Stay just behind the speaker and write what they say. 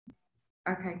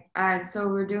Okay, so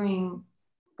we're doing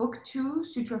Book 2,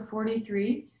 Sutra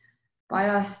 43. By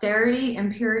austerity,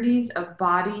 impurities of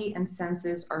body and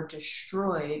senses are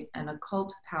destroyed and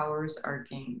occult powers are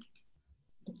gained.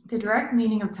 The direct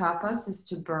meaning of tapas is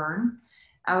to burn,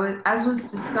 as was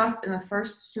discussed in the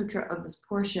first sutra of this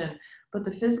portion, but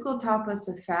the physical tapas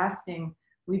of fasting,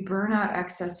 we burn out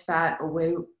excess fat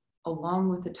away along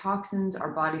with the toxins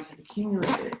our bodies have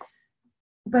accumulated.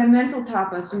 By mental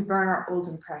tapas, we burn our old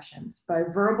impressions. By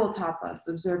verbal tapas,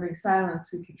 observing silence,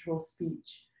 we control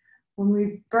speech. When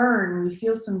we burn, we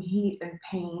feel some heat and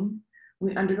pain.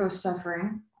 We undergo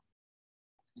suffering.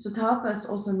 So tapas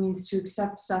also means to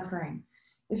accept suffering.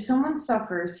 If someone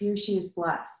suffers, he or she is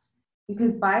blessed,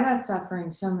 because by that suffering,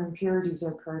 some impurities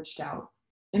are purged out.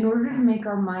 In order to make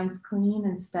our minds clean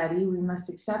and steady, we must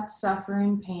accept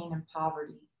suffering, pain, and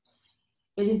poverty.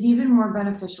 It is even more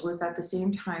beneficial if at the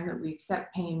same time that we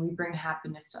accept pain, we bring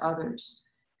happiness to others.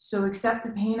 So accept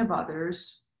the pain of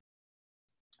others.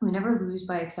 We never lose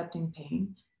by accepting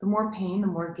pain. The more pain, the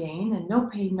more gain, and no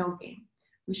pain, no gain.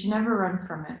 We should never run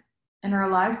from it. In our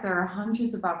lives, there are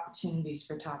hundreds of opportunities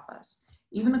for tapas.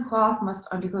 Even a cloth must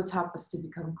undergo tapas to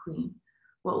become clean.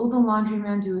 What will the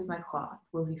laundryman do with my cloth?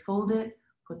 Will he fold it,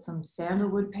 put some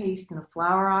sandalwood paste and a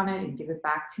flower on it, and give it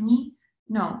back to me?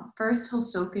 No, first he'll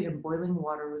soak it in boiling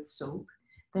water with soap,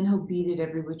 then he'll beat it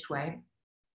every which way,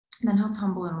 then he'll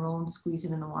tumble and roll and squeeze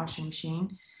it in the washing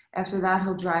machine. After that,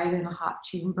 he'll dry it in a hot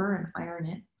chamber and iron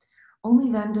it.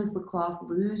 Only then does the cloth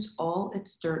lose all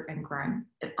its dirt and grime.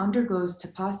 It undergoes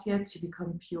tapasya to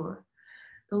become pure.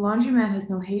 The laundryman has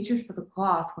no hatred for the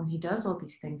cloth when he does all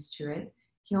these things to it.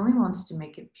 He only wants to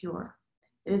make it pure.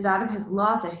 It is out of his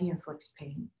love that he inflicts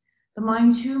pain. The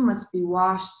mind too must be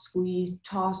washed, squeezed,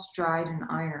 tossed, dried, and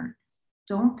ironed.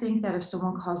 Don't think that if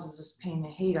someone causes us pain, they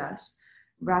hate us,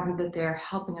 rather that they are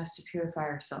helping us to purify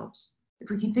ourselves. If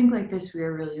we can think like this, we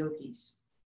are real yogis.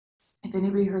 If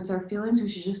anybody hurts our feelings, we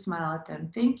should just smile at them.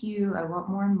 Thank you, I want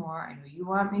more and more. I know you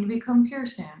want me to become pure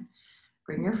soon.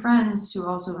 Bring your friends to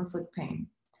also inflict pain.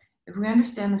 If we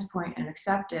understand this point and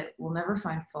accept it, we'll never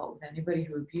find fault with anybody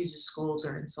who abuses, scolds,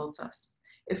 or insults us.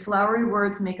 If flowery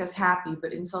words make us happy,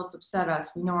 but insults upset us,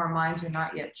 we know our minds are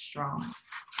not yet strong.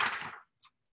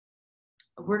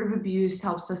 A word of abuse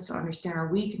helps us to understand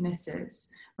our weaknesses.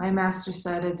 My master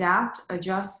said, adapt,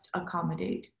 adjust,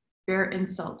 accommodate. Bear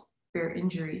insult, bear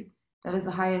injury. That is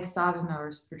the highest sadhana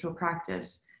or spiritual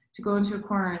practice. To go into a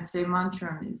corner and say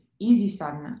mantram is easy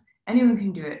sadhana. Anyone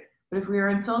can do it. But if we are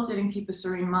insulted and keep a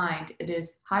serene mind, it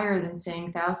is higher than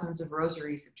saying thousands of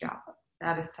rosaries of japa.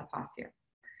 That is tapasya.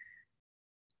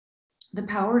 The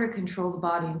power to control the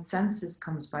body and senses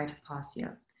comes by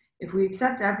tapasya. If we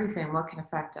accept everything, what can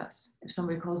affect us? If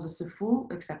somebody calls us a fool,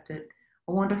 accept it.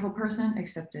 A wonderful person,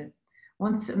 accept it.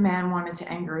 Once a man wanted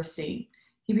to anger a saint.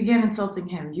 He began insulting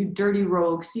him. You dirty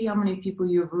rogue, see how many people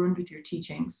you have ruined with your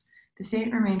teachings. The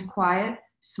saint remained quiet,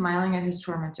 smiling at his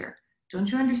tormentor. Don't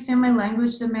you understand my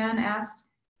language, the man asked.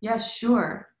 Yes,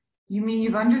 sure. You mean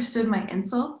you've understood my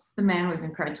insults? The man was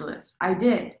incredulous. I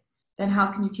did. Then how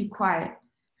can you keep quiet?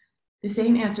 The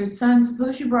saint answered, son,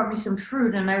 suppose you brought me some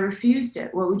fruit and I refused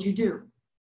it. What would you do?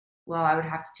 Well, I would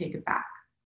have to take it back.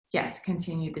 Yes,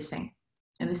 continued the saint.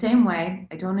 In the same way,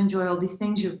 I don't enjoy all these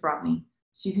things you've brought me,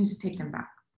 so you can just take them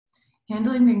back.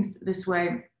 Handling things this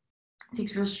way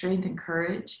takes real strength and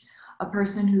courage. A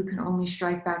person who can only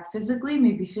strike back physically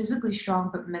may be physically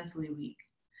strong but mentally weak.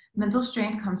 Mental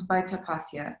strength comes by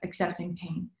tapasya, accepting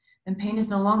pain. And pain is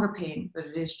no longer pain, but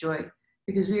it is joy,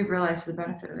 because we have realized the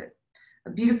benefit of it. A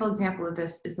beautiful example of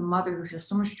this is the mother who feels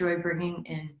so much joy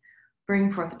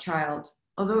bringing forth a child,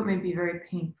 although it may be very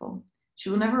painful.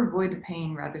 She will never avoid the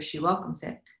pain, rather she welcomes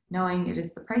it, knowing it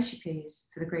is the price she pays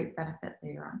for the great benefit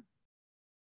later on.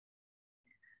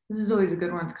 This is always a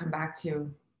good one to come back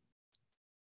to.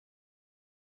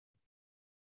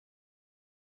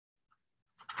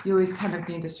 You always kind of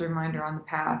need this reminder on the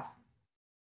path,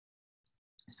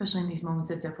 especially in these moments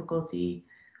of difficulty.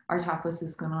 Our tapas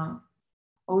is gonna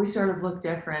always sort of look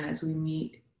different as we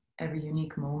meet every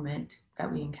unique moment that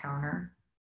we encounter.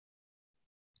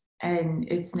 And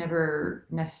it's never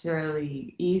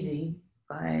necessarily easy,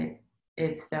 but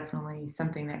it's definitely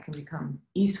something that can become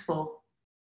easeful,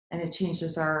 and it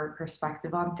changes our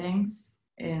perspective on things.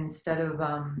 Instead of,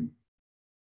 I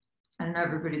don't know,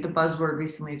 everybody, the buzzword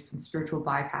recently has been spiritual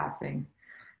bypassing,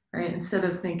 right? Instead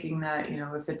of thinking that,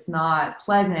 if it's not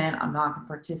pleasant, I'm not going to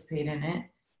participate in it.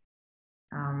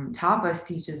 Tapas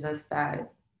teaches us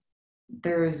that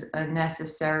there's a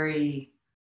necessary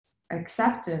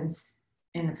acceptance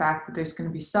in the fact that there's going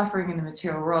to be suffering in the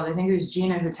material world. I think it was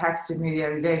Gina who texted me the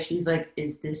other day. She's like,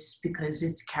 is this because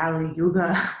it's Kali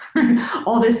Yuga?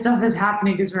 All this stuff is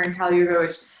happening because we're in Kali Yuga,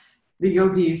 which the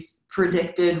yogis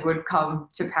predicted would come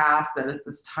to pass, that it's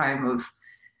this time of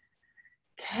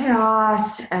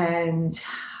chaos and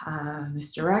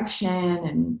misdirection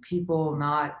and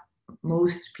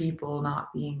most people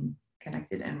not being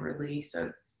connected and released. So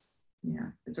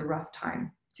it's a rough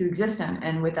time to exist in.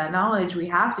 And with that knowledge, we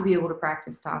have to be able to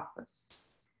practice tapas.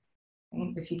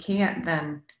 Right? If you can't,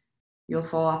 then you'll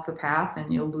fall off the path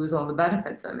and you'll lose all the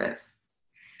benefits of it.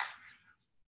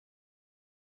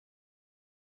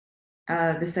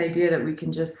 This idea that we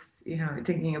can just,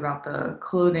 thinking about the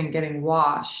clothing getting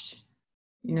washed,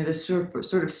 the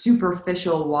sort of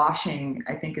superficial washing,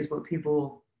 I think, is what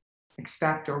people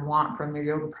expect or want from their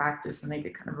yoga practice, and they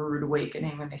get kind of a rude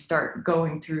awakening when they start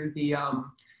going through the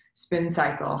spin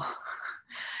cycle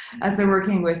as they're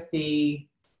working with the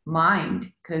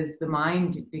mind, because the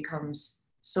mind becomes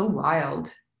so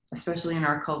wild, especially in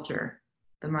our culture.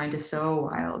 The mind is so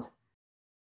wild.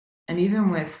 And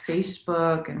even with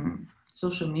Facebook and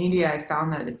social media, I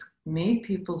found that it's made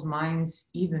people's minds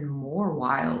even more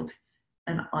wild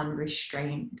and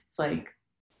unrestrained. It's like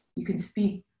you can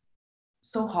speak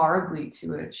so horribly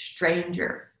to a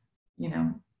stranger.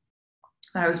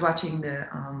 I was watching the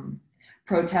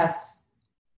protests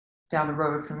down the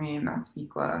road from me in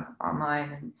Massapequa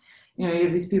online, and you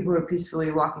have these people who are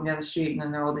peacefully walking down the street, and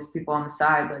then there are all these people on the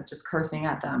side like just cursing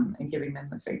at them and giving them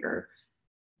the finger.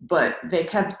 But they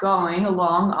kept going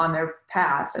along on their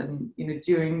path and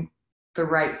doing the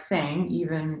right thing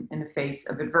even in the face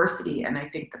of adversity. And I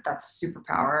think that that's a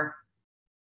superpower.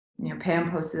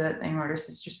 Pam posted that thing where her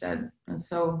sister said, and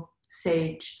so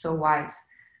sage, so wise,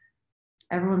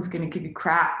 everyone's going to give you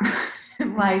crap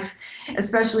in life,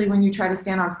 especially when you try to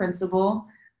stand on principle.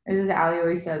 As Ali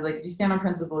always says, like, if you stand on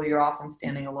principle, you're often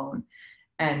standing alone,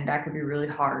 and that could be really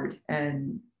hard.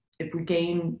 And if we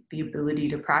gain the ability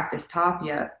to practice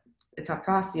tapasya,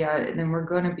 then we're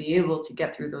going to be able to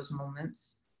get through those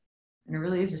moments. And it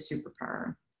really is a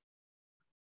superpower.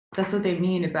 That's what they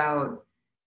mean about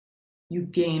you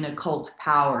gain occult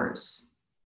powers.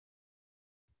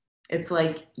 It's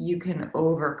like you can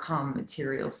overcome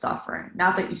material suffering.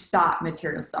 Not that you stop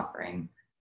material suffering,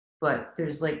 but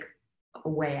there's like a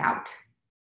way out.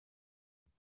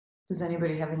 Does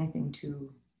anybody have anything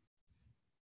to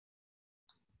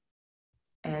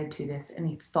add to this?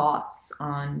 Any thoughts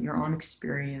on your own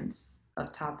experience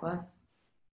of tapas?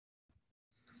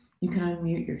 You can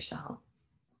unmute yourself.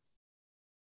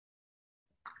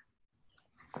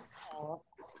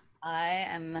 I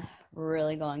am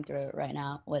really going through it right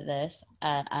now with this,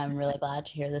 and I'm really glad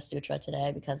to hear the sutra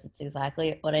today because it's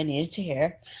exactly what I needed to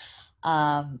hear.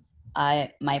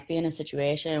 I might be in a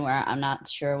situation where I'm not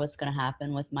sure what's going to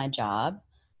happen with my job,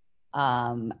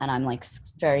 and I'm like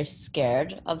very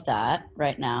scared of that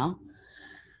right now.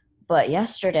 But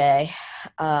yesterday,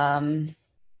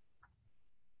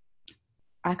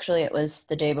 actually it was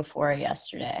the day before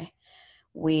yesterday,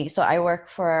 so I work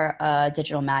for a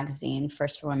digital magazine,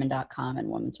 firstforwomen.com and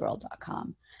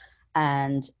womensworld.com.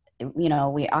 And,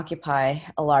 we occupy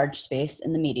a large space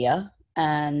in the media,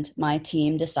 and my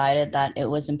team decided that it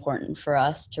was important for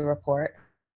us to report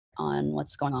on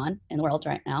what's going on in the world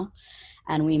right now.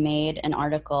 And we made an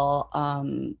article.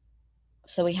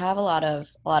 So we have a lot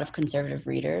of conservative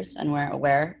readers, and we're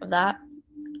aware of that.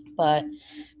 But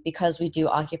because we do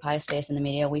occupy space in the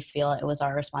media, we feel it was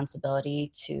our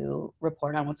responsibility to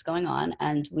report on what's going on.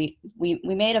 And we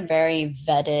made a very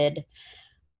vetted,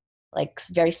 like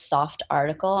very soft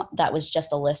article that was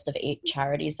just a list of 8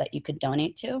 charities that you could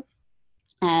donate to.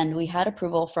 And we had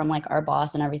approval from like our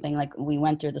boss and everything. Like we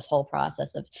went through this whole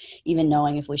process of even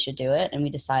knowing if we should do it. And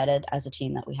we decided as a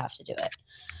team that we have to do it.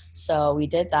 So we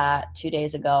did that 2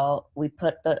 days ago. We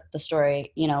put the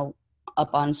story,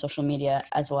 up on social media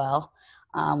as well.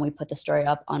 We put the story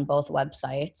up on both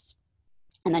websites.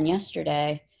 And then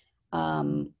yesterday,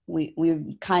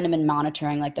 we've kind of been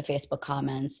monitoring like the Facebook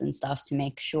comments and stuff to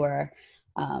make sure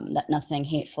that nothing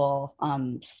hateful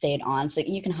stayed on. So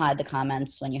you can hide the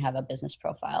comments when you have a business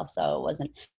profile. So it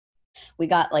wasn't, we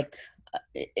got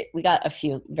a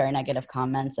few very negative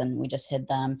comments and we just hid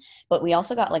them. But we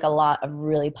also got like a lot of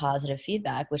really positive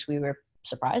feedback, which we were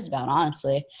surprised about,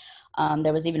 honestly.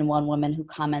 There was even one woman who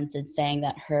commented saying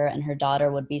that her and her daughter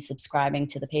would be subscribing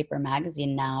to the paper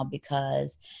magazine now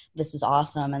because this was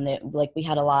awesome. And we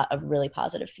had a lot of really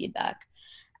positive feedback.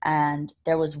 And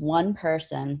there was one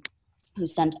person who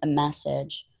sent a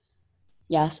message,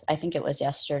 yes, I think it was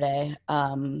yesterday,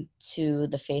 to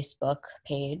the Facebook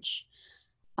page.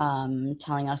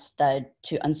 telling us that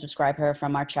to unsubscribe her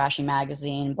from our trashy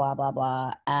magazine, blah, blah,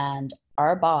 blah. And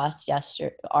our boss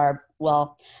yesterday,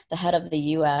 the head of the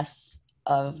US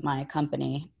of my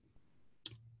company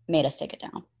made us take it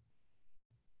down.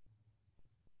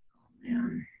 Yeah.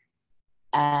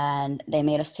 And they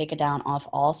made us take it down off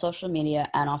all social media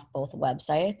and off both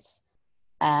websites.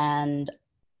 And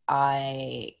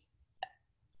I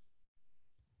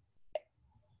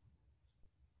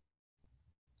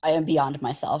am beyond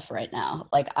myself right now.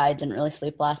 Like, I didn't really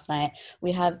sleep last night.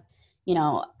 We have,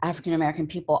 African-American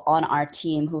people on our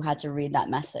team who had to read that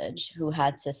message, who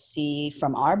had to see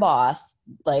from our boss,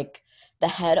 like the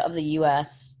head of the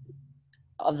US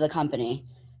of the company,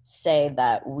 say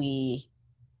that we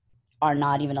are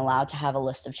not even allowed to have a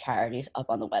list of charities up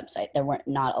on the website. They weren't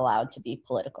not allowed to be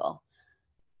political.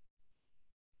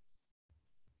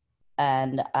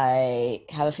 And I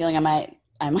have a feeling I might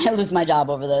lose my job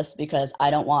over this, because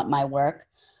I don't want my work.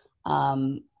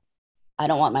 I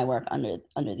don't want my work under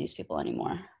these people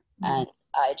anymore. Mm-hmm. And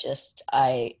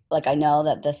I know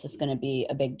that this is going to be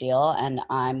a big deal, and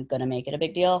I'm going to make it a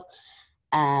big deal.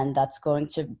 And that's going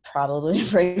to probably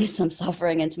bring some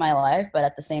suffering into my life. But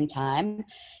at the same time,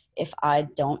 if I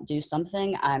don't do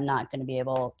something, I'm not going to be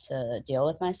able to deal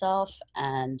with myself.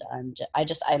 And I'm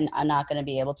not going to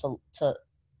be able to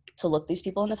look these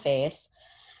people in the face.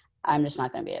 I'm just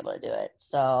not going to be able to do it.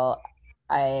 So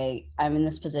I'm in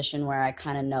this position where I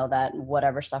kind of know that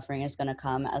whatever suffering is going to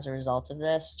come as a result of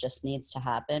this just needs to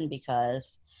happen,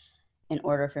 because in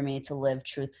order for me to live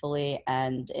truthfully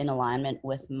and in alignment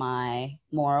with my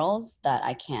morals, that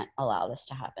I can't allow this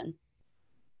to happen.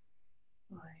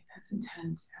 Boy, that's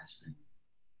intense, Ashley.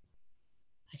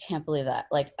 I can't believe that.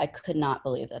 Like, I could not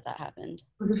believe that happened.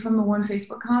 Was it from the one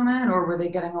Facebook comment, or were they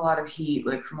getting a lot of heat,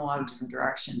 like from a lot of different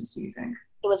directions, do you think?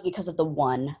 It was because of the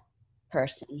one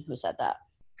person who said that.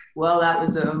 Well, that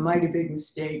was a mighty big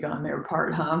mistake on their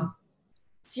part, huh?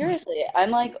 Seriously,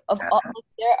 I'm like,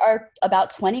 there are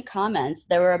about 20 comments.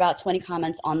 There were about 20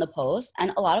 comments on the post,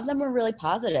 and a lot of them were really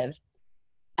positive.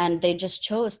 And they just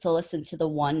chose to listen to the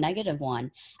one negative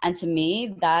one. And to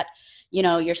me, that,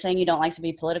 you're saying you don't like to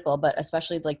be political, but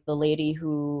especially like the lady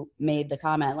who made the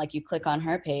comment, like you click on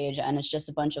her page and it's just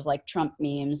a bunch of like Trump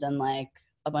memes and like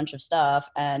a bunch of stuff.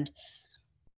 And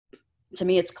to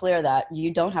me, it's clear that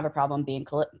you don't have a problem being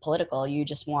political. You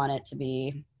just want it to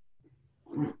be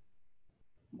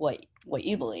what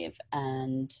you believe.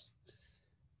 And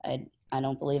I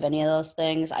don't believe any of those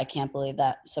things. I can't believe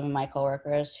that some of my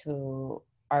coworkers who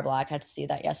are Black had to see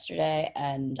that yesterday,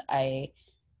 and I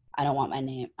don't want my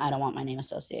name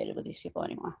associated with these people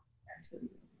anymore. I feel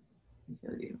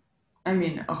you. I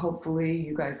mean, hopefully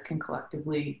you guys can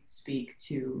collectively speak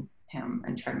to him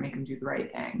and try to make him do the right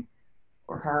thing,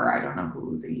 or her. I don't know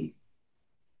who the.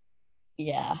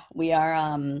 Yeah, we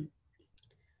are.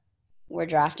 We're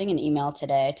drafting an email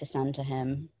today to send to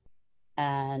him,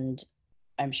 and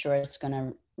I'm sure it's going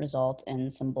to result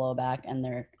in some blowback, and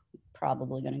they're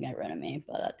probably going to get rid of me,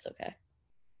 but that's okay.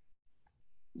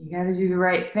 You got to do the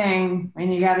right thing,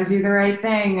 and you got to do the right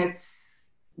thing.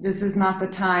 This is not the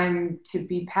time to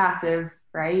be passive,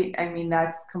 right? I mean,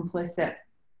 that's complicit.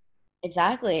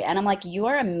 Exactly. And I'm like, you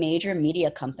are a major media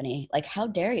company. Like, how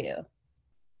dare you?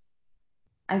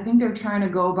 I think they're trying to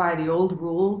go by the old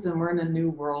rules, and we're in a new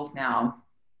world now.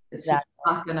 It's just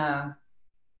not gonna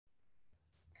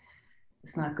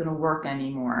work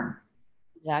anymore.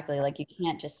 Exactly. Like, you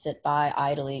can't just sit by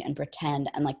idly and pretend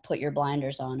and like put your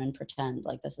blinders on and pretend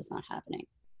like this is not happening.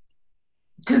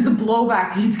 Because the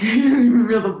blowback, he's going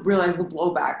to realize the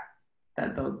blowback.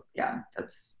 I'm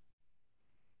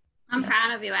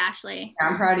proud of you, Ashley.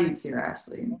 I'm proud of you too,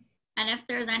 Ashley. And if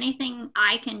there's anything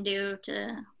I can do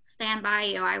to stand by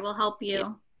you, I will help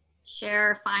you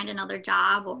find another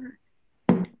job, or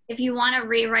if you want to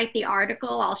rewrite the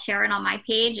article, I'll share it on my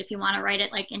page. If you want to write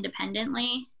it like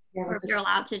independently, or if you're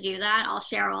allowed to do that, I'll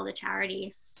share all the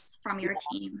charities from your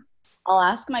team. I'll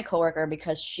ask my coworker,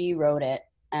 because she wrote it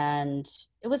and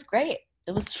it was great.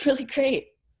 It was really great.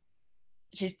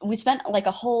 We spent like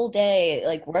a whole day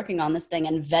like working on this thing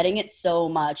and vetting it so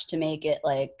much to make it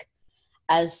like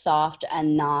as soft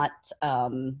and not,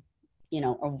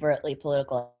 overtly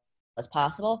political as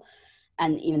possible.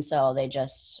 And even so, they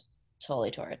just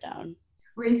totally tore it down.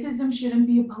 Racism shouldn't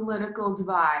be a political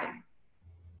divide.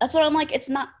 That's what I'm like. It's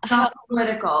not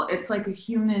political. It's like a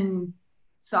human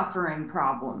suffering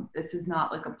problem. This is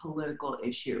not like a political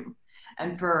issue.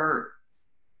 And for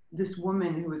this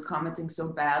woman who was commenting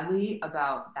so badly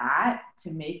about that,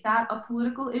 to make that a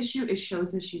political issue, it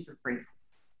shows that she's a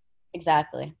racist.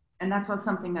 Exactly. And that's not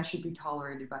something that should be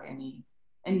tolerated by any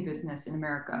business in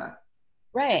America.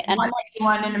 Right. And I'm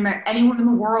like, anyone in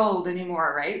the world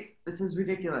anymore, right? This is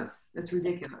ridiculous. It's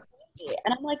ridiculous.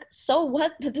 and I'm like, so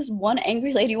what that this one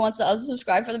angry lady wants to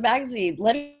unsubscribe for the magazine?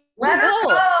 Let her Let her go.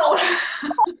 go.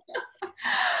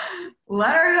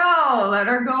 Let her go. Let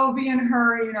her go be in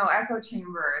her, echo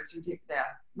chamber. It's ridiculous. Yeah.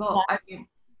 Well, I mean,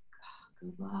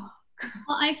 good luck.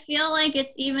 Well, I feel like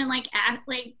it's even like I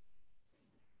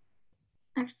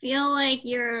feel like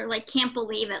you're like can't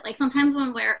believe it. Like sometimes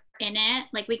when we're in it,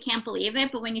 like we can't believe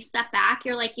it, but when you step back,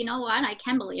 you're like, you know what? I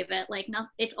can believe it. Like no,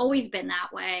 it's always been that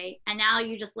way, and now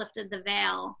you just lifted the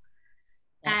veil,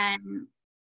 and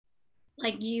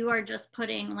like you are just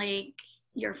putting like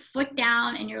your foot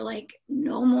down, and you're like,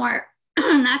 no more.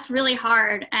 That's really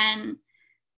hard, and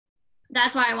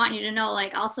that's why I want you to know,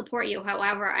 like, I'll support you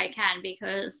however I can,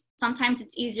 because sometimes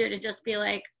it's easier to just be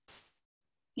like,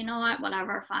 you know what,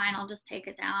 whatever, fine, I'll just take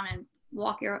it down and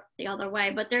walk the other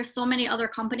way. But there's so many other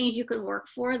companies you could work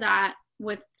for that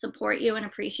would support you and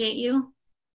appreciate you.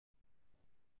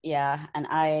 Yeah, and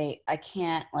I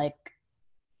can't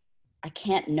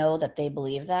know that they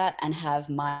believe that and have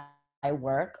my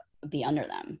work be under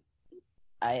them.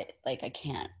 I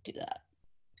can't do that.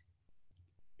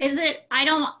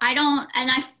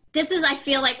 I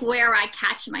feel like where I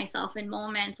catch myself in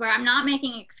moments where I'm not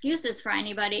making excuses for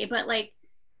anybody, but like,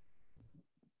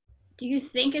 do you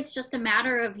think it's just a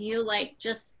matter of you like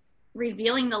just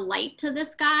revealing the light to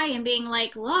this guy and being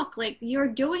like, look, like you're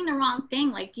doing the wrong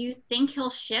thing. Like, do you think he'll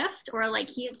shift, or like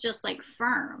he's just like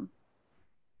firm?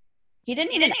 He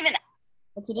didn't even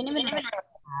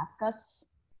ask us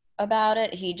about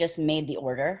it. He just made the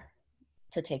order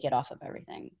to take it off of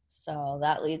everything. So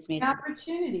that leads me to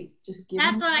opportunity. Just give.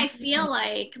 That's what I feel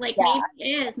like. Like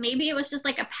maybe it was just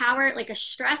like a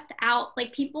stressed out,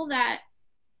 like people that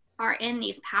are in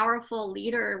these powerful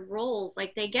leader roles,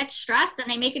 like they get stressed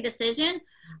and they make a decision.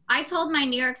 I told my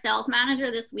New York sales manager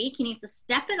this week he needs to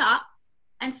step it up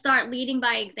and start leading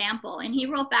by example. And he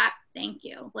wrote back, thank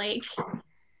you. Like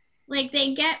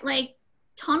they get like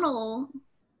tunnel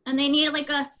and they need like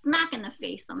a smack in the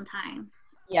face sometimes.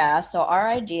 Yeah, so our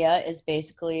idea is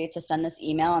basically to send this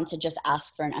email and to just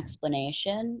ask for an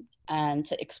explanation and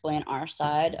to explain our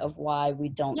side of why we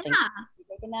don't think it's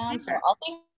taken down. So I'll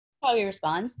see how he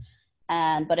responds.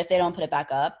 But if they don't put it back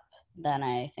up, then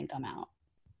I think I'm out.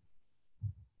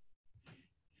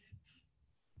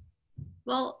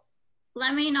 Well,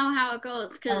 let me know how it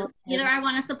goes, because either I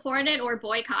want to support it or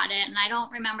boycott it, and I don't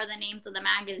remember the names of the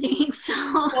magazines. So.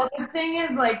 Well, the thing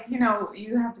is, like,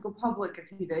 you have to go public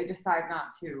if they decide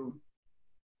not to.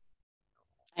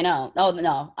 I know. Oh,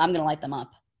 no, I'm going to light them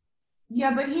up.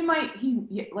 Yeah, but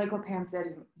like what Pam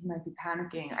said, he might be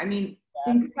panicking. I mean,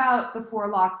 think about the 4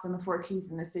 locks and the 4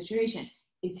 keys in this situation.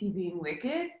 Is he being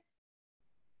wicked?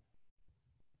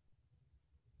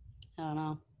 I don't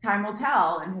know. Time will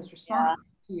tell in his response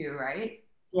to you, right?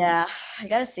 Yeah, I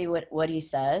got to see what he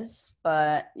says.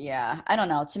 But yeah, I don't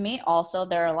know. To me, also,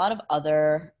 there are a lot of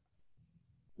other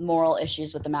moral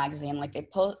issues with the magazine. Like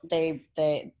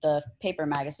the paper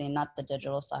magazine, not the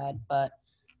digital side, but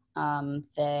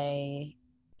they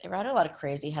write a lot of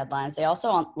crazy headlines. They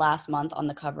also last month on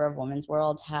the cover of Women's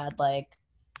World had like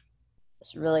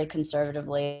this really conservative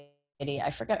lady. I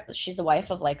forget. She's the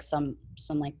wife of like some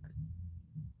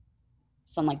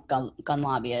gun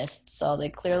lobbyist. So they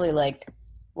clearly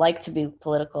like to be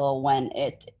political when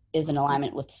it is in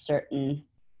alignment with certain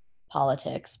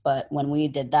politics. But when we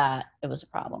did that, it was a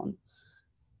problem.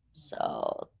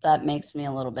 So that makes me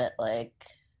a little bit like,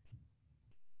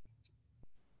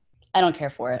 I don't care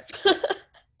for it.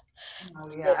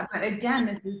 Oh yeah, but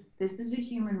again, this is a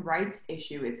human rights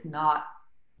issue. It's not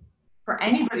for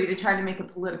anybody to try to make it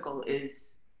political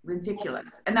is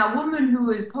ridiculous. And that woman who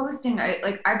is posting,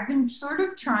 I've been sort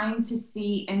of trying to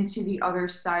see into the other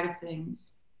side of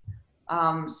things.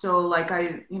 So like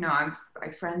I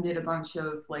friended a bunch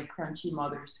of like crunchy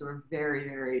mothers who are very,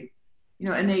 very,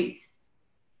 and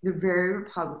they're very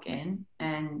Republican,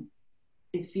 and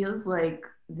it feels like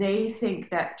they think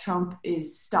that Trump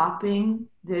is stopping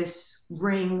this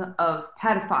ring of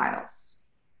pedophiles.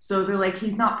 So they're like,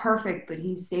 he's not perfect, but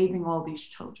he's saving all these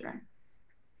children.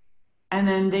 And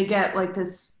then they get like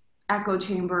this echo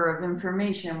chamber of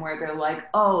information where they're like,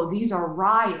 oh, these are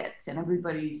riots and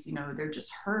everybody's, they're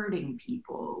just hurting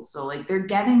people. So like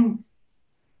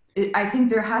I think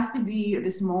there has to be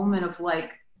this moment of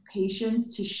like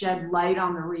patience to shed light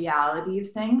on the reality of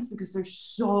things, because there's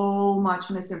so much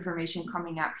misinformation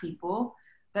coming at people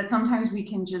that sometimes we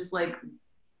can just like,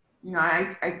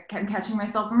 I kept catching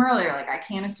myself from earlier. Like, I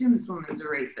can't assume this woman's a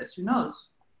racist. Who knows?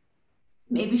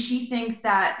 Maybe she thinks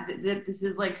that this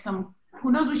is like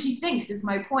who knows what she thinks is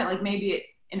my point. Like maybe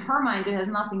in her mind, it has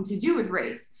nothing to do with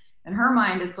race. In her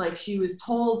mind, it's like she was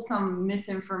told some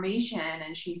misinformation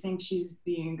and she thinks she's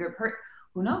being a good person.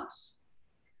 Who knows?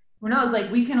 Who knows?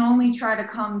 Like, we can only try to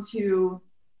come to.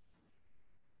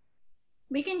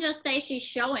 We can just say she's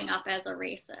showing up as a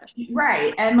racist.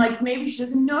 Right. And like, maybe she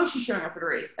doesn't know she's showing up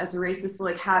as a racist. So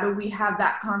like, how do we have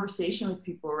that conversation with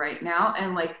people right now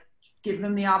and like give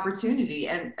them the opportunity?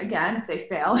 And again, if they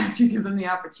fail after you give them the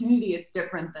opportunity, it's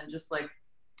different than just like.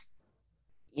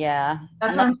 Yeah.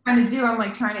 That's what I'm trying to do. I'm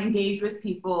like trying to engage with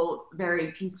people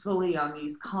very peacefully on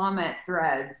these comment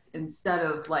threads instead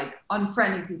of like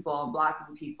unfriending people and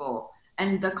blocking people.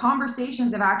 And the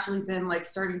conversations have actually been like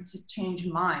starting to change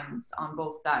minds on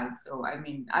both sides. So, I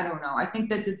mean, I don't know. I think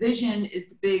that division is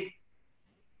the big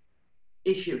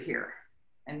issue here.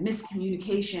 And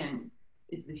miscommunication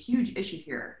is the huge issue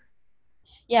here.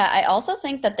 Yeah, I also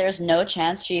think that there's no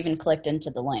chance she even clicked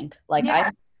into the link. Like, yeah.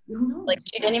 Who knows? Like,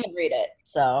 she didn't even read it.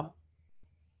 So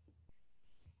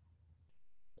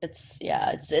it's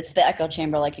the echo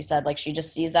chamber, like you said. Like, she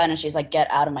just sees that and she's like, get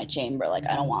out of my chamber. Like,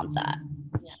 I don't want that.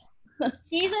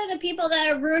 These are the people that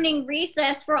are ruining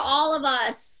recess for all of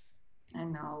us. I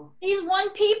know. These one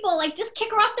people, like, just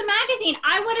kick her off the magazine.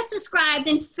 I would have subscribed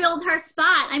and filled her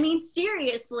spot. I mean,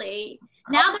 seriously.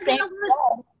 Now they're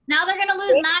gonna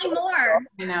lose 9 more.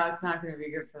 I know, it's not gonna be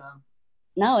good for them.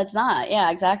 No, it's not. Yeah,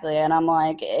 exactly. And I'm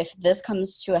like, if this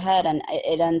comes to a head and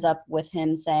it ends up with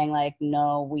him saying like,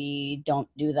 no, we don't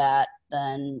do that,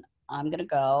 then I'm gonna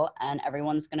go and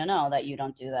everyone's gonna know that you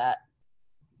don't do that.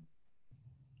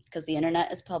 Because the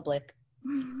internet is public.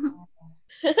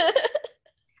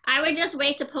 I would just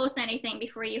wait to post anything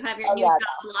before you have your new job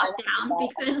locked down,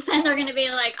 because then they're going to be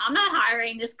like, I'm not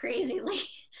hiring this crazy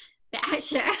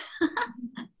basher.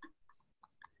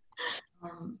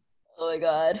 Oh my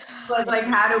God. But like,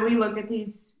 how do we look at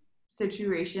these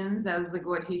situations as like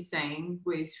what he's saying,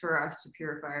 ways for us to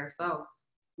purify ourselves?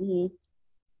 Mm-hmm.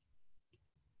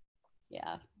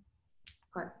 Yeah.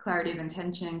 Clarity of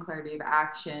intention, clarity of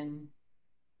action,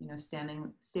 you know,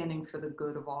 standing for the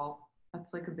good of all.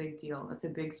 That's like a big deal. That's a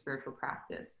big spiritual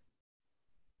practice.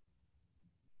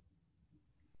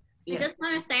 I just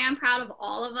want to say I'm proud of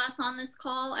all of us on this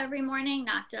call every morning,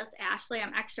 not just Ashley.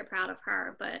 I'm extra proud of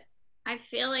her, but I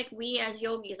feel like we as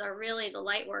yogis are really the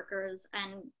light workers,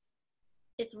 and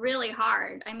it's really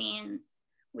hard. I mean,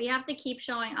 we have to keep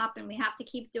showing up and we have to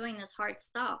keep doing this hard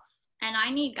stuff. And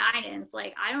I need guidance.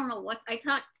 Like, I don't know what, I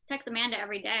text Amanda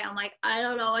every day. I'm like, I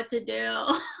don't know what to do.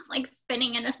 Like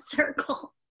spinning in a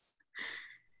circle.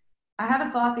 I had a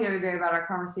thought the other day about our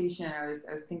conversation. I was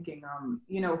thinking,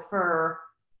 you know, for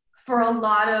a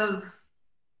lot of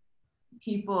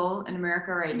people in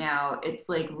America right now, it's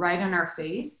like right in our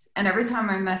face. And every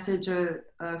time I message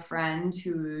a friend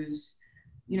who's,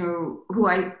 you know, who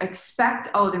I expect,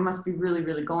 oh, they must be really,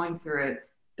 really going through it.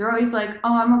 They're always like,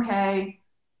 oh, I'm okay.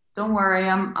 Don't worry,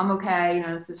 I'm okay. You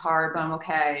know, this is hard, but I'm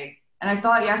okay. And I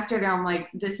thought yesterday, I'm like,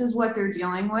 this is what they're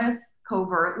dealing with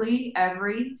covertly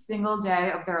every single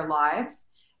day of their lives.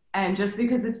 And just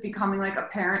because it's becoming like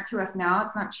apparent to us now,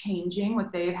 it's not changing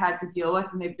what they've had to deal with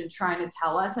and they've been trying to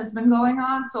tell us has been going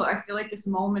on. So I feel like this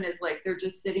moment is like, they're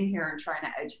just sitting here and trying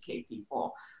to educate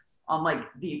people on like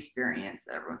the experience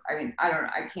that everyone's, I mean,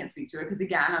 I can't speak to it because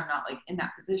again, I'm not like in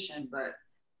that position, but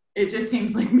it just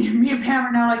seems like me and Pam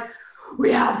are now like,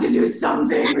 we have to do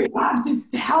something. We have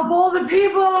to help all the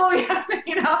people. We have to,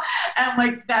 you know, and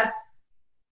like, that's,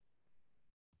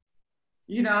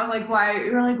 you know, like why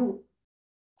you're like,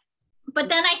 but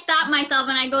then I stop myself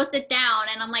and I go sit down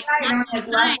and I'm like, right, like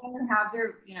let them have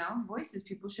their, you know, voices.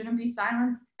 People shouldn't be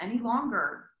silenced any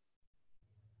longer.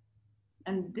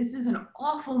 And this is an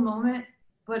awful moment,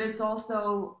 but it's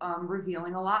also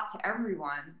revealing a lot to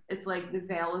everyone. It's like the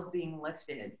veil is being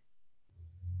lifted.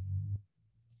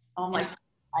 On like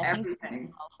everything.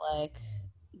 Think like,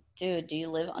 dude, do you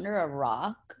live under a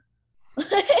rock?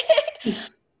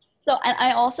 So, and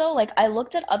I also, like, I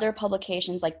looked at other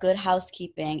publications like Good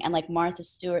Housekeeping and like Martha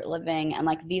Stewart Living, and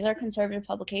like these are conservative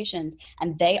publications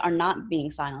and they are not being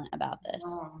silent about this.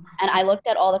 And I looked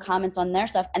at all the comments on their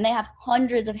stuff and they have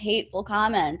hundreds of hateful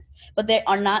comments, but they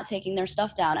are not taking their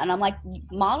stuff down. And I'm like,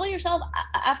 model yourself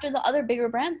after the other bigger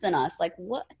brands than us. Like,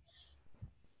 what?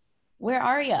 Where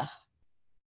are you?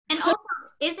 And also,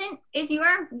 is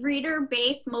your reader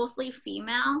base mostly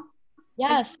female?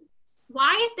 Yes. Like,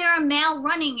 why is there a male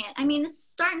running it? I mean, this is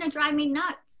starting to drive me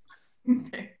nuts.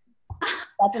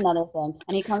 That's another thing.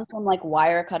 And he comes from like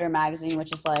Wirecutter magazine,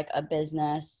 which is like a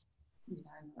business. Yeah,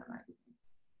 I know that might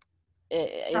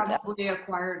be. Probably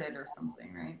acquired it or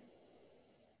something, right?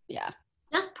 Yeah.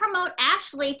 Just promote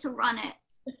Ashley to run it.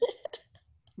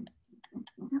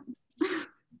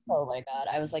 Oh my God.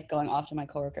 I was like going off to my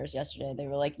coworkers yesterday. They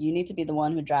were like, you need to be the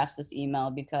one who drafts this email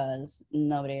because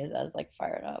nobody is as like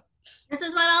fired up. This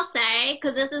is what I'll say,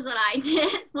 because this is what I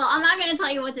did. Well, I'm not going to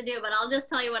tell you what to do, but I'll just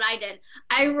tell you what I did.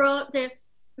 I wrote this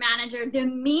manager the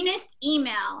meanest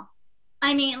email.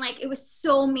 I mean, like, it was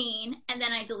so mean. And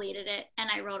then I deleted it and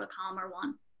I wrote a calmer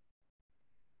one.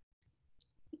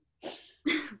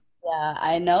 Yeah,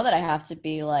 I know that I have to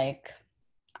be like,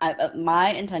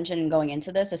 my intention in going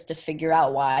into this is to figure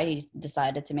out why he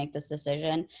decided to make this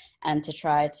decision and to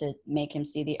try to make him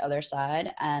see the other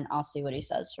side, and I'll see what he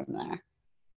says from there.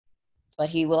 But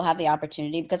he will have the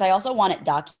opportunity, because I also want it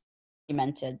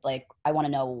documented. Like, I want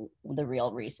to know the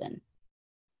real reason.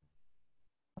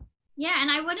 Yeah,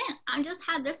 and I just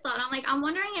had this thought. I'm like, I'm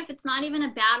wondering if it's not even a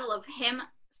battle of him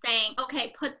saying,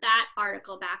 okay, put that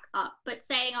article back up, but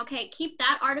saying, okay, keep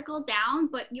that article down,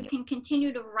 but you can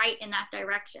continue to write in that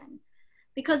direction.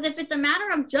 Because if it's a matter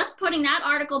of just putting that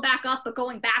article back up, but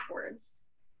going backwards,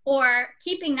 or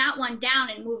keeping that one down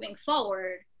and moving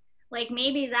forward, like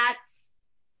maybe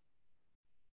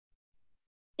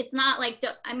it's not like,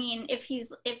 I mean, if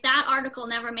that article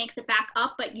never makes it back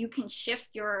up, but you can shift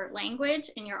your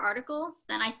language in your articles,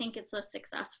 then I think it's a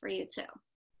success for you too.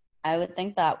 I would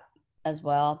think that as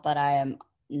well, but I am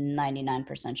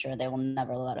 99% sure they will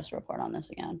never let us report on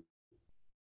this again.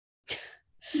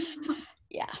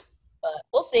 Yeah, but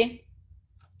we'll see.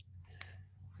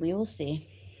 We will see.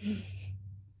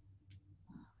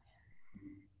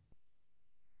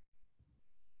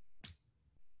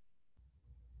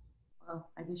 Well,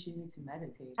 I guess you need to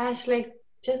meditate. Ashley,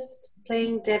 just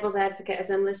playing devil's advocate as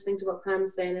I'm listening to what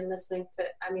Pam's saying and listening to,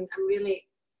 I mean, I'm really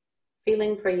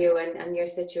feeling for you and your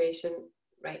situation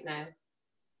right now.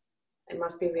 It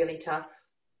must be really tough.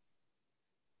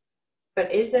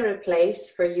 But is there a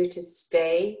place for you to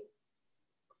stay?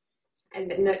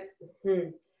 And no,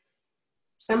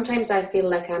 sometimes I feel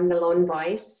like I'm the lone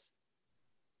voice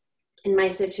in my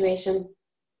situation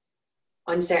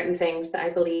on certain things that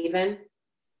I believe in.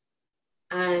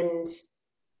 And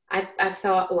I've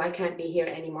thought, oh, I can't be here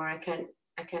anymore. I can't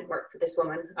work for this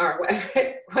woman, or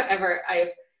whatever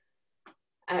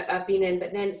I've been in.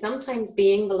 But then sometimes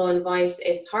being the lone voice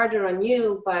is harder on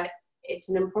you, but it's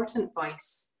an important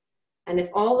voice. And if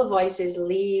all the voices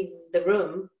leave the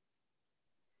room,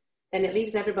 then it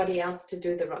leaves everybody else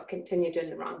to continue doing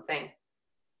the wrong thing.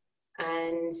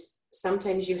 And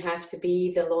sometimes you have to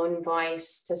be the lone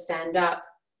voice to stand up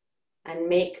and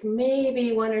make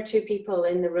maybe one or two people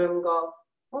in the room go,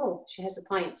 oh, she has a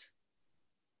point.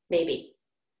 Maybe,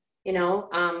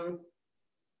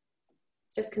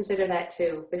 just consider that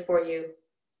too before you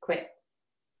quit.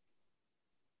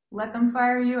 Let them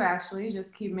fire you, Ashley.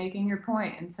 Just keep making your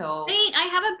point until... Wait, I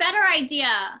have a better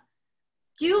idea.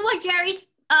 Do what Jerry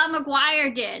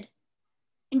Maguire did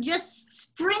and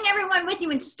just bring everyone with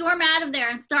you and storm out of there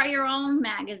and start your own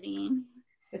magazine.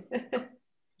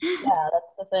 Yeah,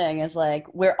 that's the thing, is like,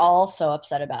 we're all so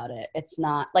upset about it. It's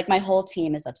not like my whole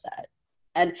team is upset.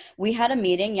 And we had a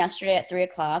meeting yesterday at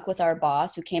 3:00 with our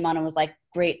boss, who came on and was like,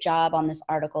 great job on this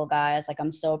article, guys. Like,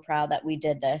 I'm so proud that we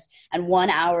did this. And 1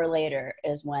 hour later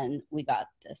is when we got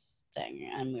this thing.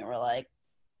 And we were like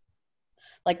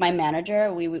my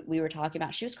manager, we were talking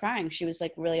about, she was crying. She was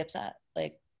like really upset.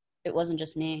 Like, it wasn't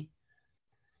just me.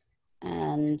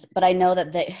 But I know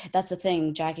that that's the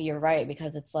thing, Jackie, you're right,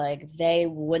 because it's like they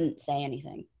wouldn't say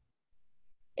anything.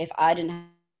 If I didn't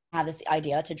have this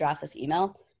idea to draft this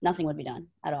email, nothing would be done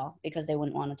at all, because they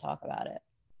wouldn't want to talk about it.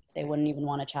 They wouldn't even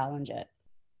want to challenge it.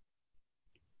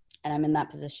 And I'm in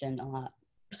that position a lot.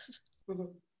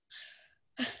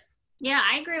 Yeah,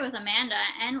 I agree with Amanda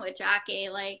and with Jackie.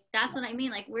 Like, that's what I mean.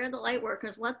 Like, we're the light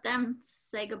workers. Let them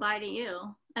say goodbye to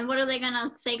you. And what are they going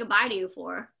to say goodbye to you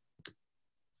for?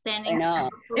 Standing. I know.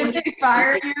 If they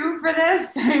fire you for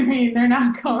this, I mean, they're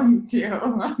not going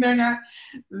to.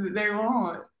 They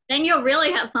won't. Then you'll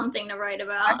really have something to write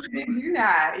about. Why would they do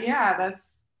that? Yeah,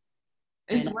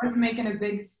 it's worth making a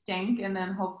big stink, and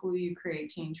then hopefully you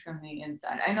create change from the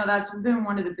inside. I know that's been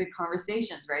one of the big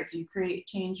conversations, right? Do you create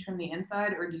change from the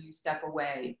inside, or do you step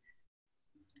away?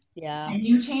 Yeah. Can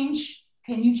you change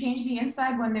the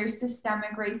inside when there's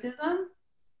systemic racism?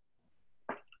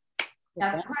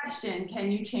 That's the question.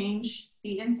 Can you change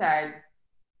the inside?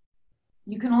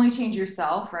 You can only change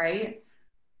yourself, right?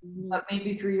 But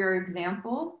maybe through your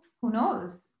example, who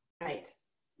knows? Right.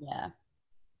 Yeah.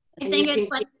 I think you it's can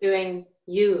like, keep doing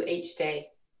you each day.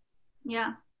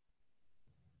 yeah.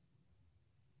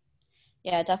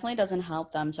 Yeah, it definitely doesn't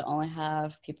help them to only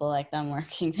have people like them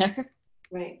working there.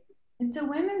 Right. It's a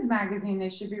women's magazine. They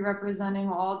should be representing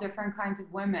all different kinds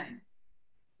of women.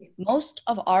 Most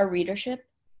of our readership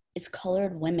is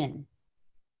colored women.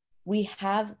 we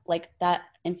have like that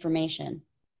information.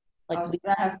 Like Oh, so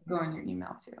that has to go in your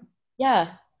email too.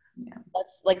 yeah. Yeah.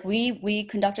 That's like we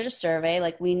conducted a survey,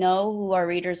 like we know who our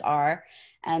readers are,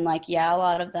 and like yeah, a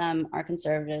lot of them are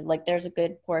conservative, like there's a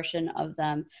good portion of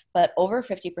them, but over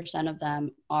 50% of them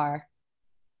are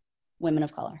women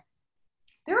of color.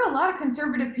 There are a lot of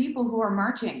conservative people who are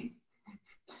marching.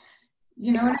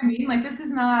 You know what I mean? Like, this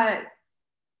is not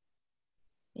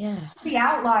the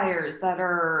outliers that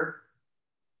are,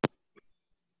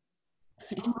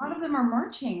 a lot of them are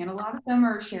marching and a lot of them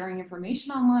are sharing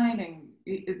information online, and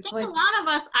it's like a lot of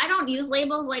us, I don't use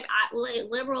labels like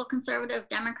liberal, conservative,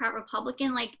 Democrat,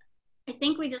 Republican. Like, I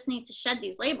think we just need to shed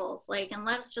these labels, like, and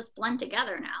let us just blend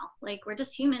together now. Like, we're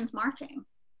just humans marching.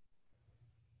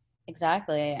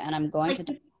 Exactly. And I'm going to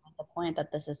make the point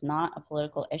that this is not a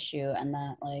political issue and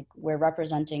that like we're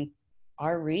representing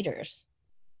our readers.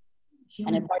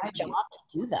 And it's our job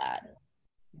to do that.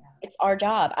 Yeah. It's our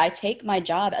job. I take my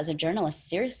job as a journalist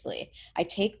seriously. I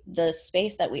take the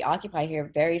space that we occupy here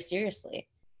very seriously.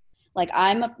 Like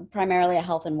I'm primarily a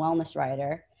health and wellness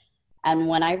writer. And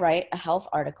when I write a health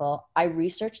article, I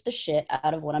research the shit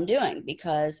out of what I'm doing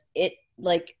because it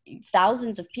like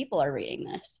thousands of people are reading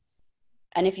this.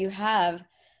 And if you have,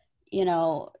 you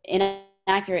know,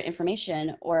 inaccurate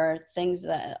information or things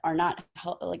that are not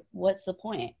like, what's the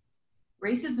point?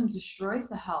 Racism destroys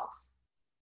the health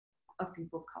of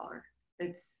people of color.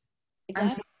 It's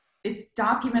it's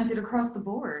documented across the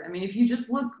board. I mean, if you just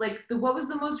look like what was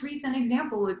the most recent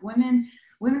example? Like women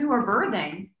who are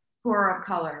birthing who are of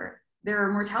color, their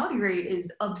mortality rate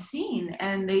is obscene,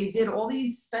 and they did all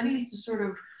these studies to sort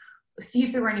of see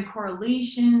if there were any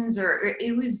correlations, or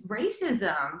it was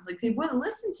racism. Like they wouldn't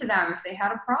listen to them if they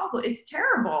had a problem. It's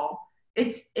terrible.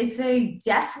 It's a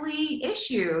deadly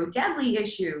issue,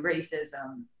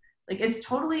 racism. Like it's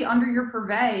totally under your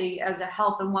purvey as a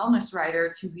health and wellness writer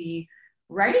to be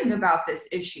writing about this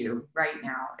issue right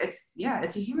now. It's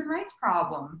a human rights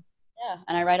problem. Yeah,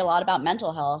 and I write a lot about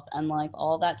mental health and like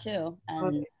all that too.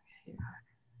 And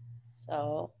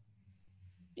so,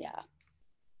 yeah.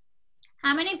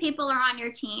 How many people are on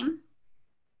your team?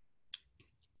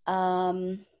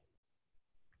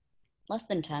 Less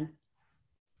than 10.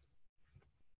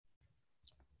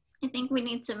 I think we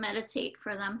need to meditate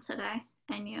for them today,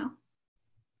 and you.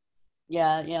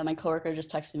 Yeah, my coworker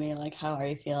just texted me like, how are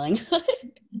you feeling?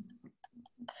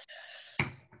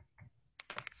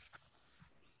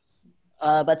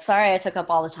 But sorry I took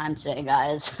up all the time today,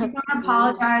 guys. I don't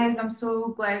apologize. I'm so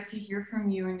glad to hear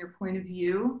from you and your point of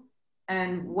view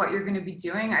and what you're going to be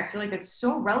doing. I feel like it's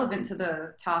so relevant to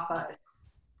the tapas.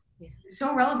 Yeah. It's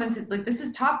so relevant to, like, this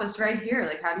is tapas right here.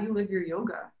 Like, how do you live your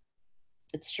yoga?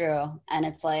 It's true. And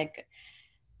it's like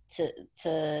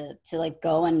to like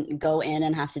go in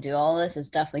and have to do all this is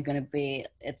definitely going to be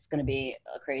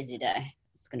a crazy day.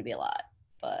 It's going to be a lot,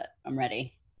 but I'm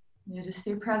ready. Yeah, just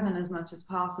stay present as much as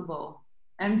possible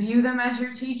and view them as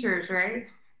your teachers, right?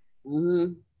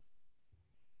 Mm-hmm.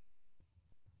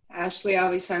 Ashley,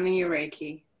 I'll be sending you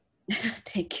Reiki.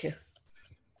 Thank you.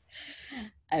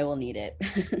 I will need it.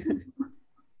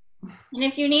 And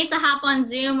if you need to hop on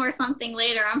Zoom or something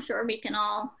later, I'm sure we can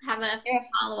all have a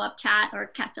follow-up chat or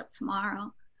catch up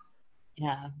tomorrow.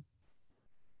 Yeah.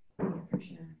 For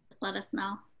sure. Just let us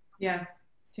know. Yeah.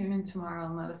 Tune in tomorrow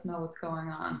and let us know what's going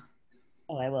on.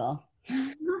 Oh, I will.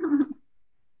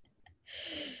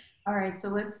 All right, so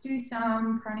let's do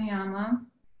some pranayama.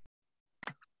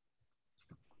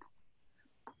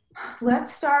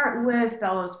 Let's start with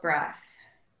bellows breath.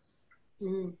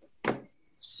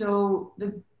 So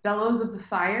the bellows of the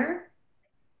fire,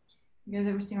 you guys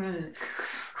ever seen one of it?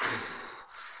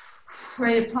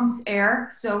 Right, it pumps air.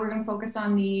 So we're going to focus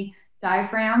on the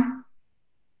diaphragm,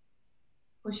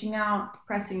 pushing out,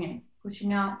 pressing in,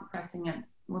 pushing out, pressing in.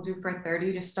 We'll do for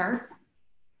 30 to start.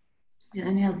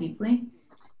 Inhale deeply,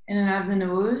 in and out of the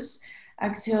nose.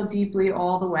 Exhale deeply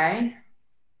all the way.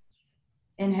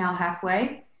 Inhale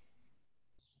halfway,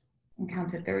 and count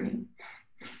to 30.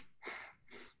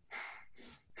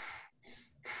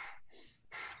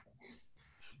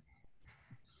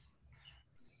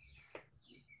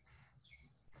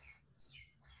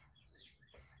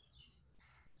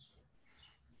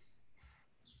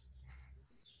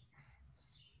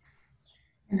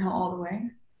 Inhale all the way.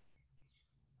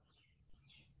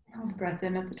 Hold the breath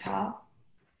in at the top.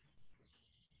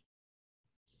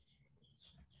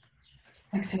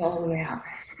 Exhale all the way out.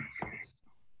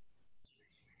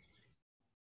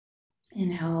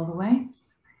 Inhale all the way.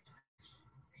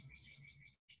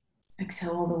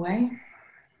 Exhale all the way.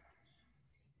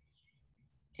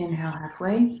 Inhale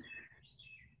halfway.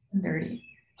 And 30.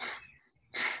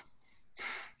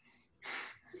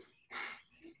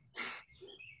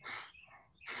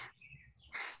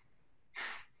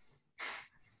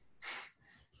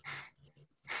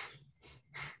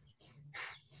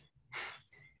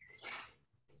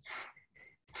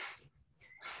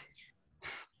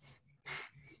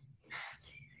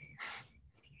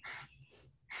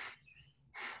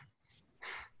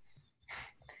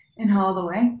 Inhale all the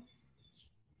way.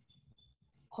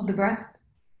 Hold the breath.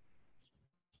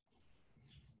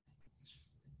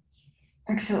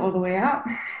 Exhale all the way out.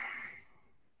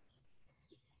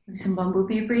 Do some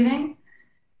bumblebee breathing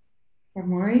or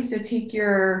mori. So take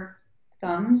your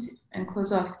thumbs and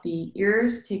close off the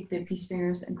ears. Take the peace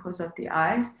fingers and close off the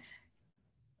eyes.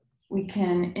 We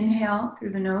can inhale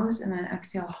through the nose and then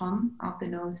exhale, hum out the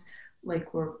nose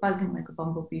like we're buzzing like a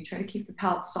bumblebee. Try to keep the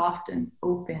palate soft and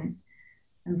open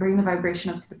and bring the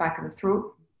vibration up to the back of the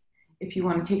throat. If you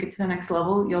want to take it to the next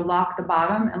level, you'll lock the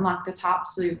bottom and lock the top.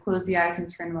 So you close the eyes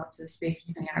and turn them up to the space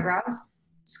between the eyebrows.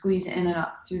 Squeeze in and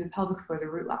up through the pelvic floor, the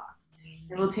root lock.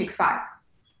 It will take 5.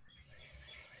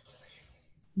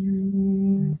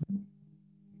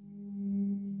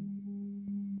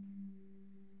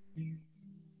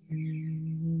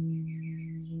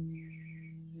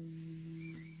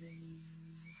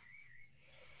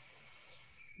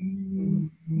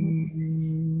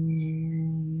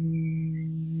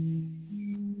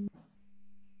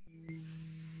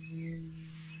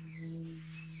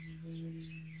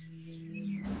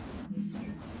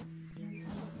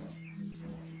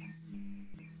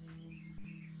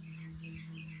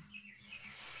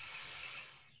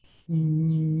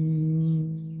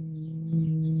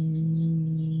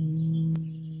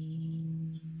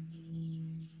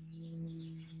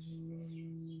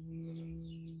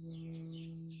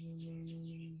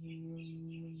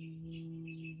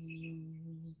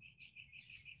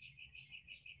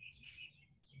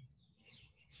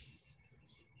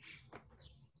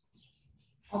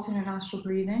 Alternate nostril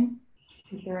breathing.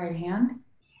 Take the right hand.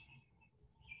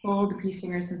 Fold the peace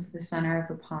fingers into the center of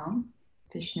the palm.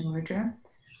 Vishnu Mudra.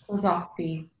 Close off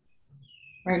the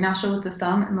right nostril with the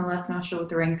thumb and the left nostril with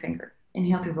the ring finger.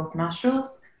 Inhale through both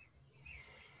nostrils.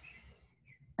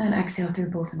 And exhale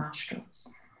through both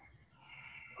nostrils.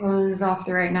 Close off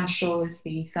the right nostril with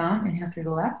the thumb. Inhale through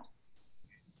the left.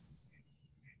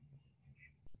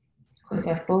 Close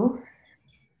off both.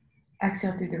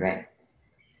 Exhale through the right.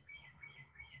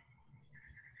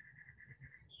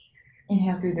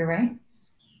 Inhale through the right.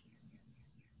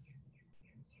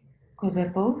 Close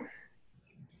off both.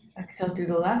 Exhale through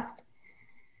the left.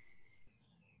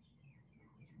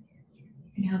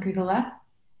 Inhale through the left.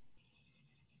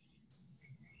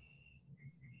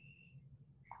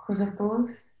 Close off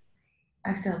both.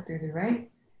 Exhale through the right.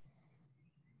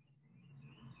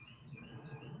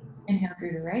 Inhale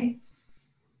through the right.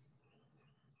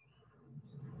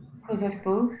 Close off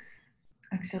both.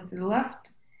 Exhale through the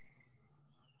left.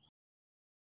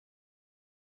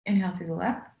 Inhale through the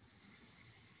left.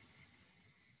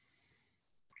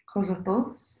 Close off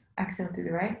both. Exhale through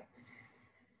the right.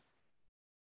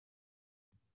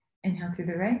 Inhale through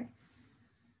the right.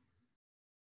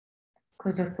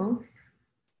 Close off both.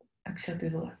 Exhale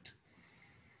through the left.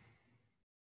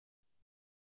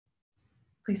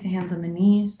 Place the hands on the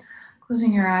knees,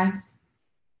 closing your eyes.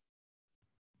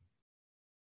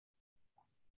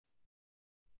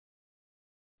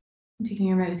 And taking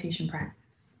your meditation practice.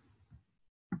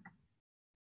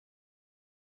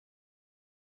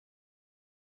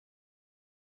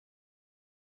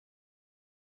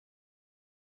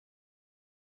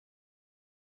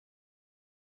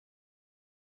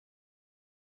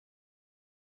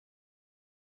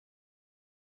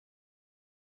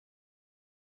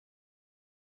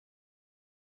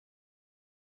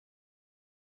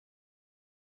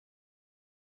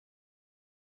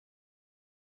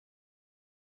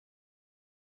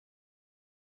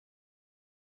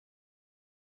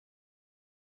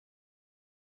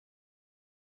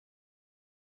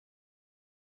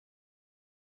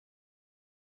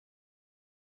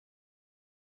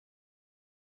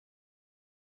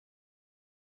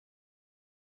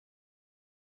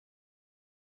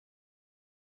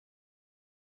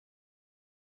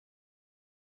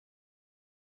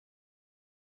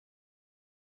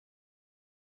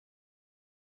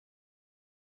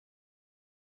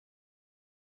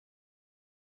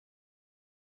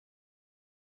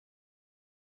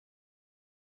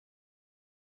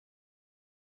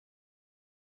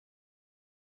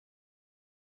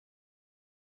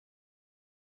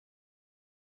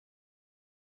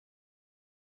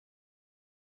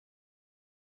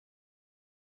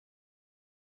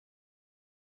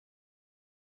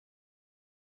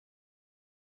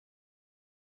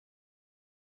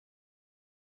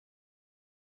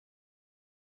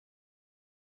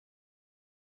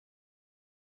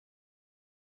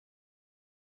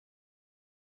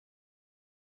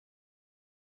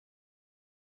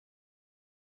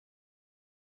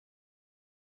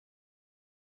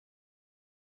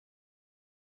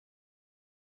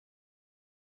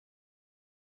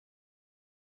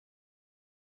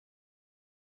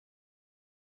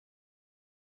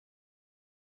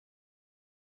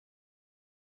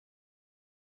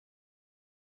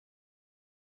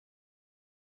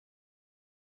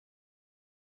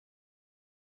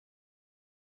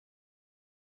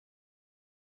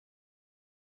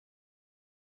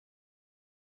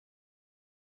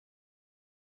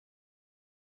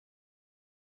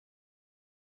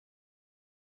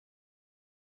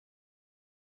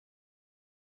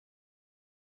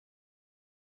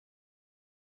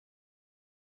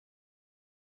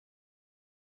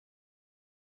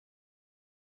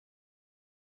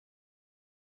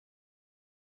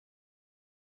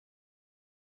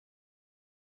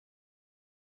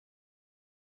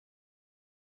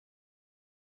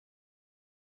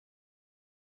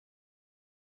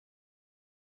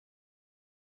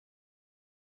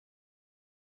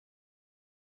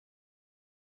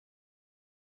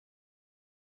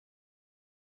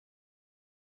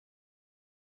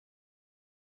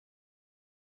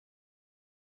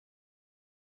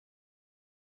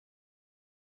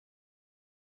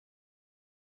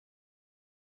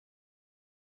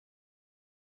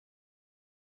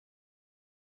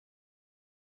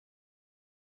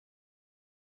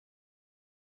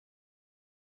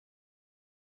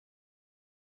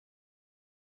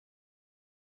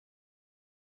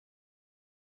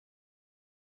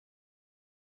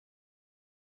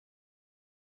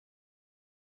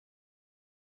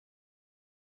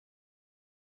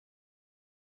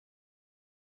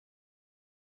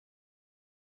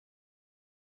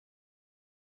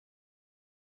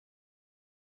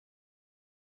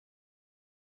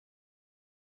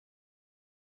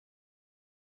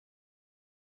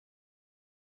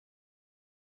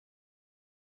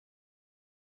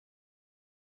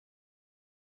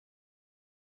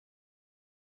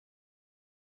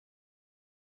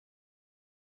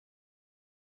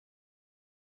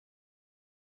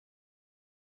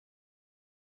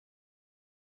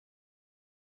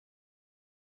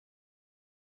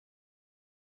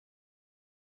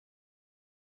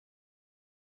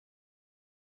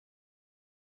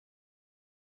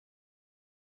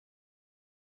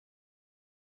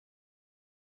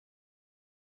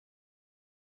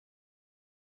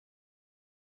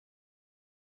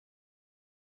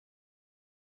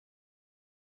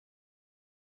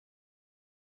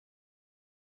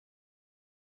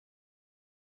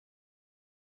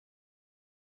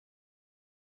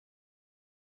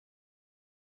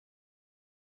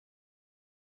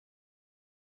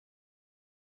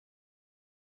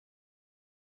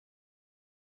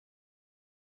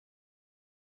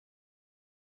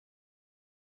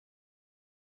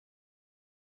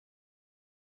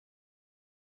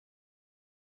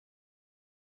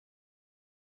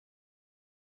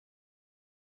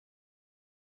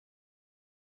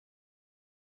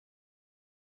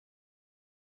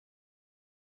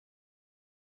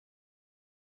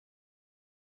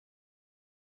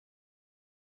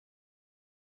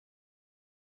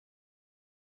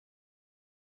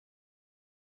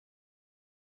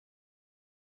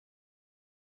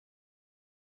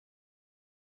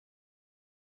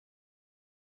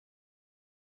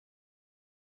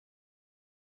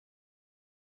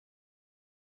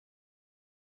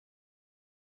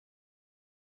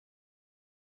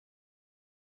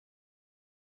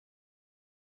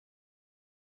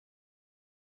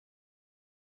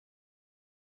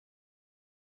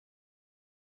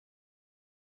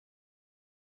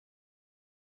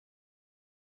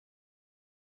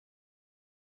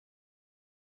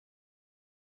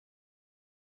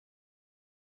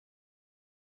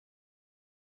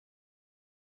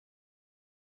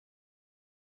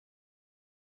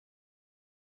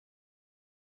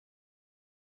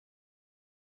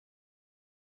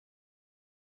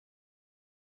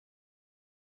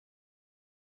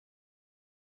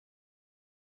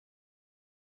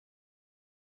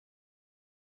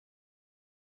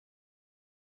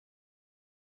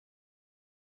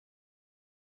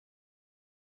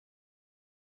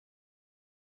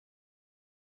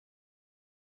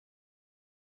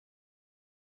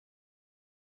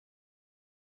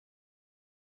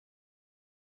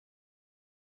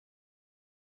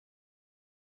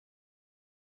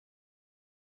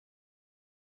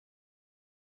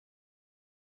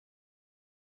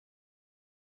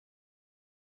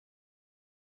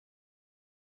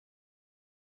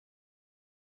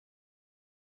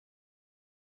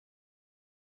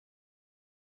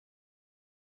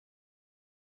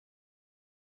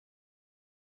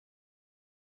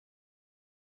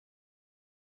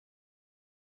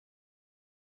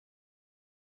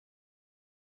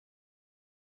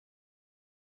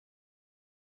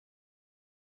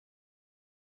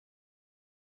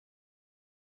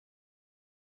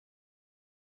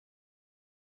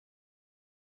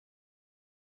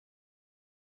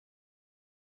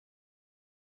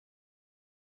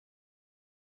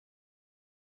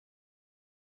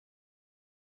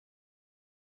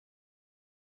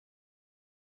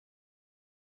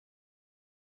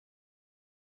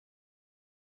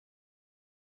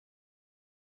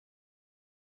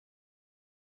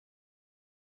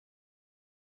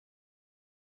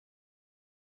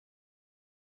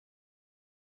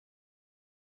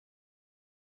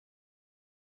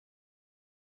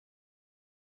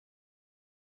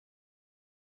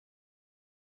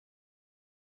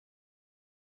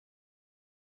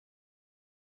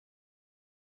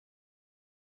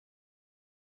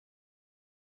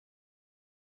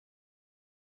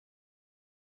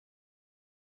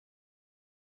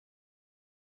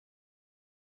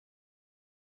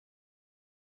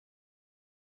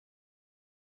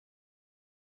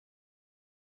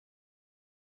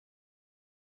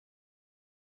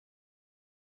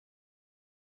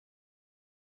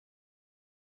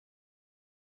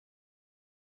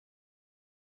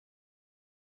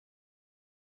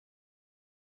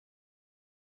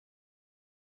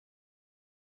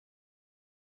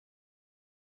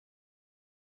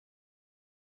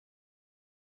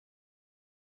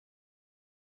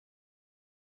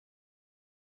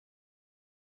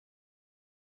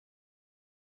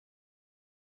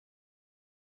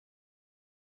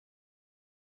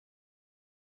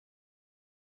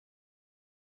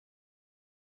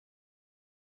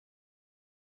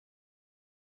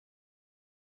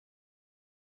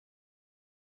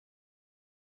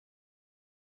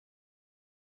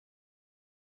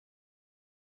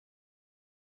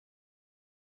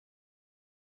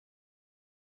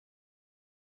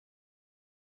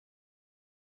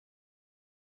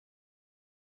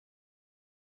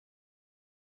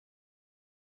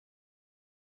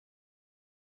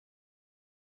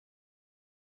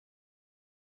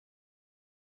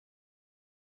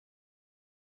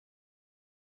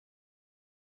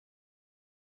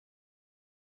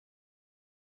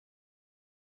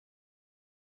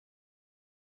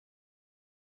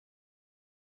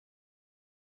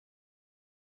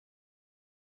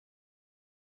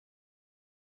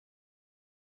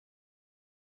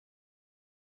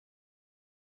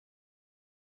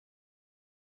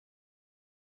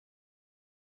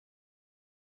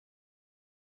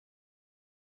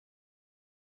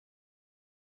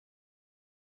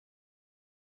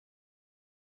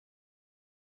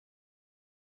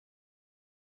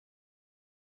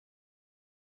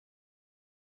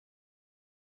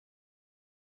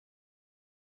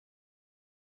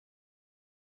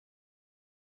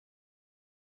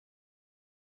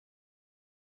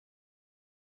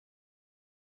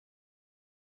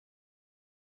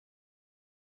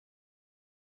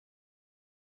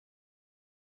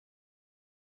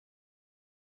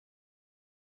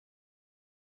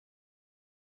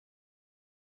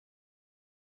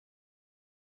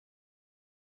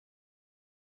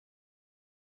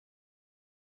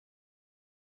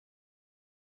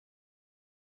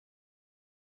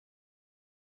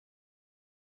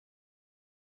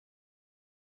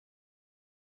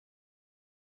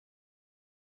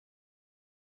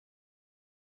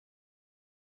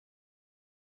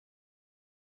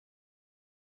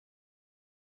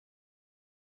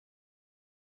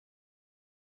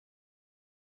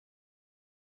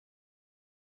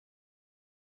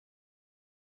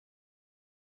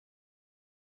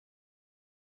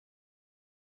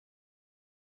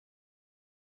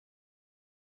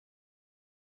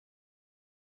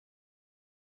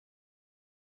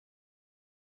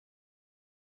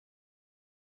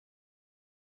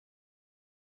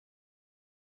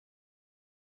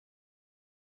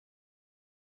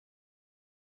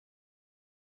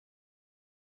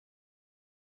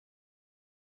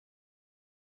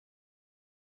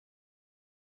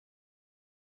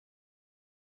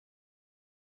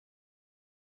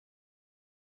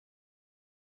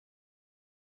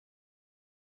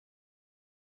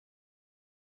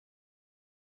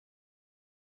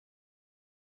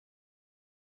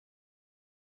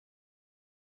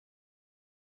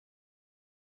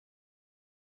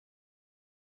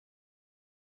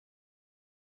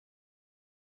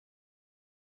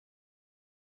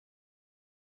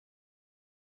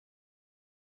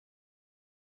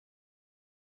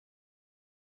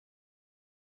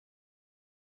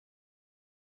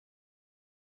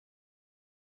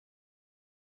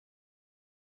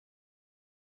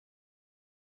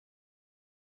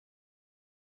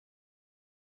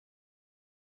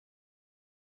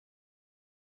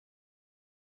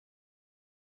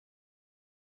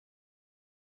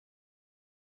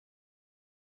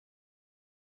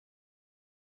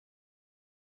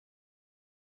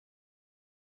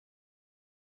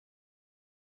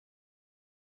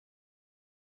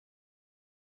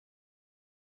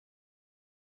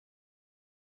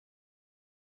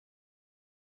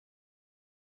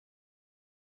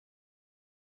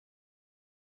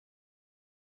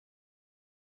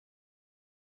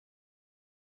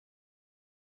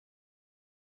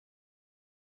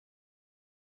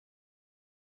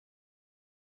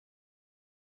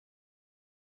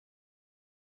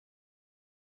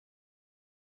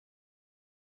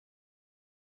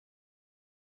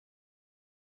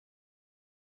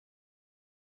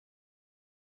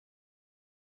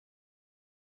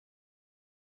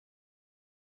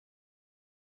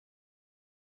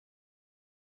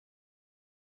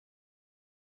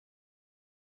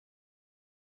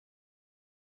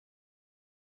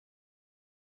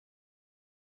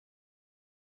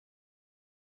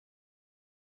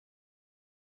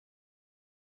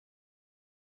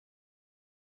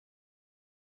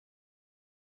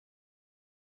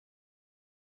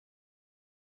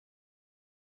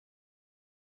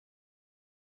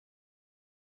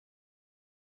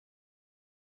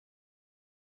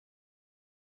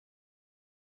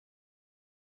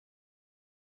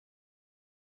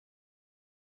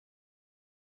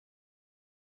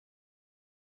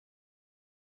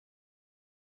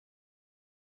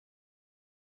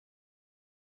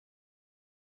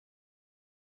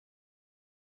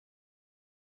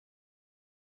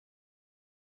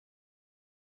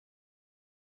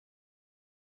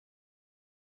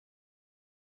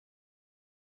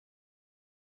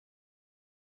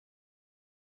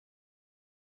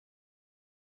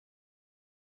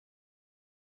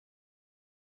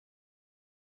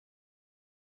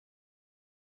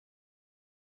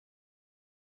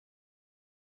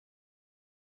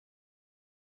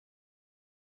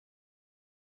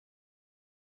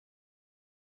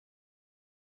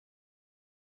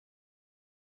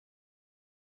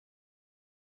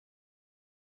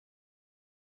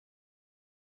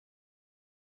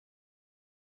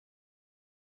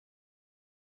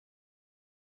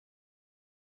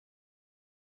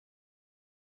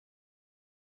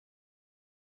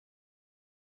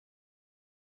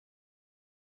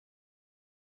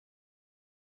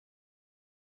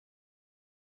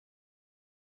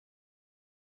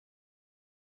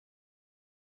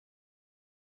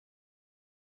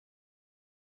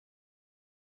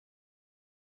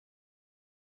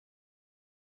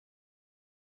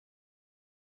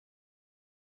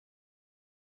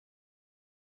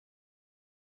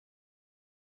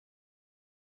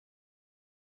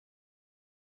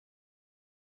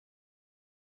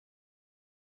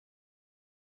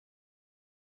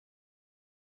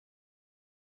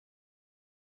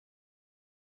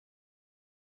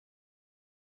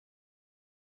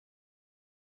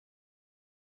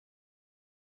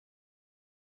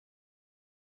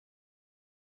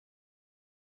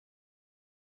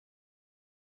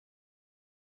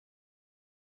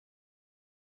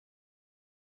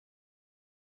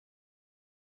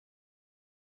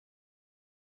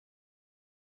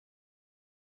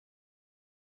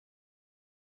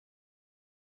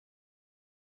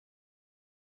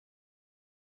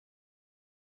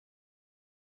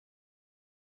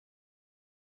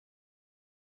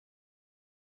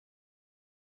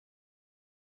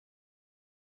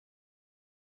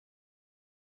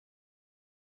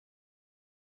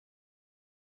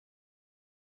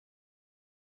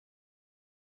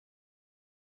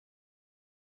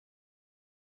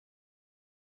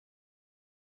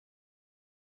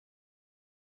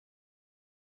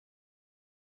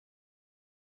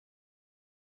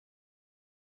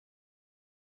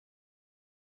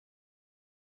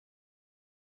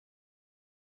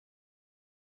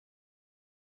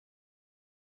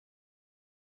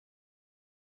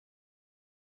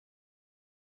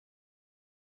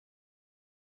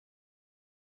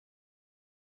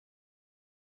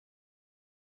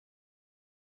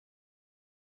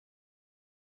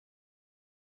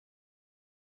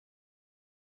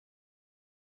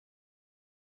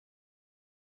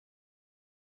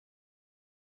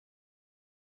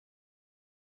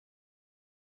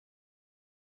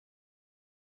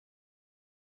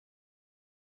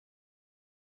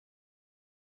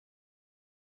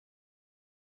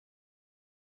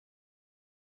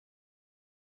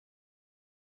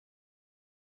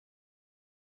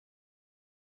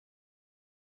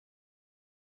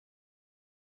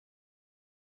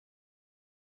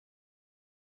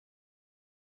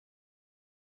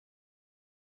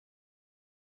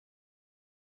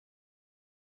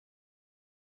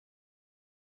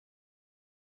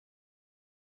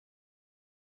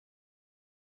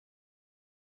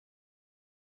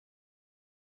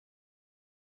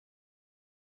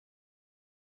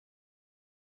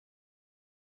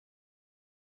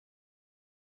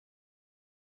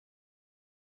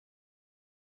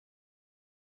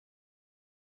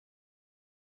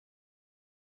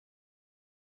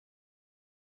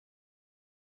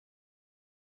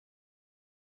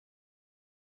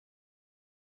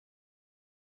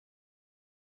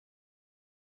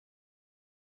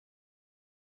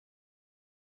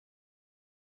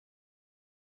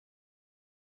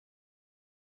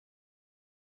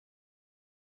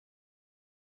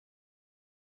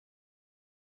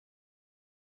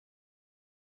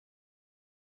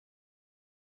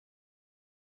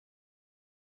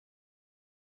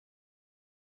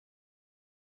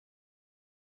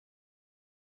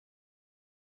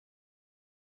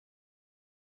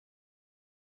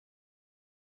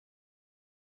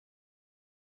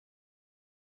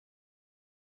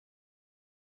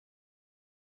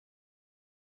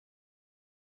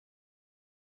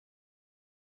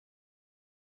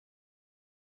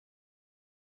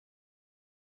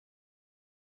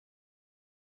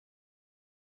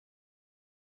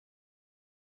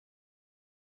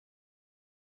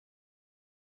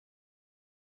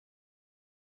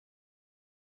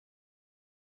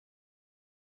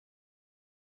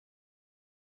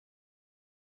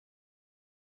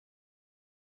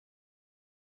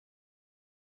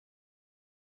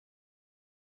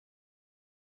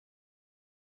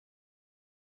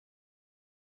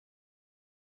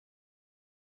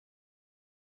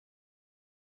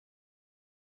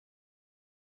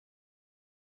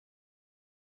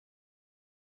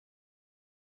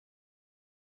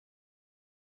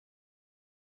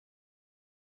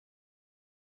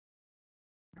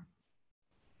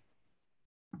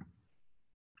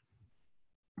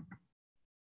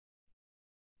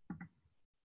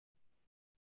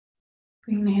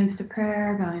 Bring the hands to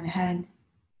prayer, bowing the head.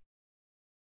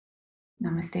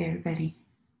 Namaste, everybody.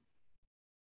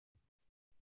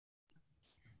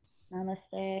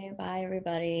 Namaste. Bye,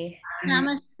 everybody.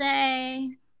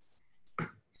 Namaste.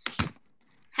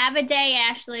 Have a day,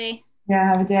 Ashley. Yeah,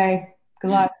 have a day.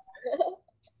 Good luck.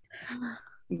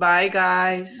 Bye,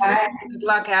 guys. Bye. Good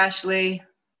luck, Ashley.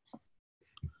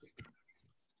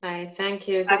 Bye. Thank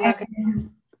you. Good luck. Bye.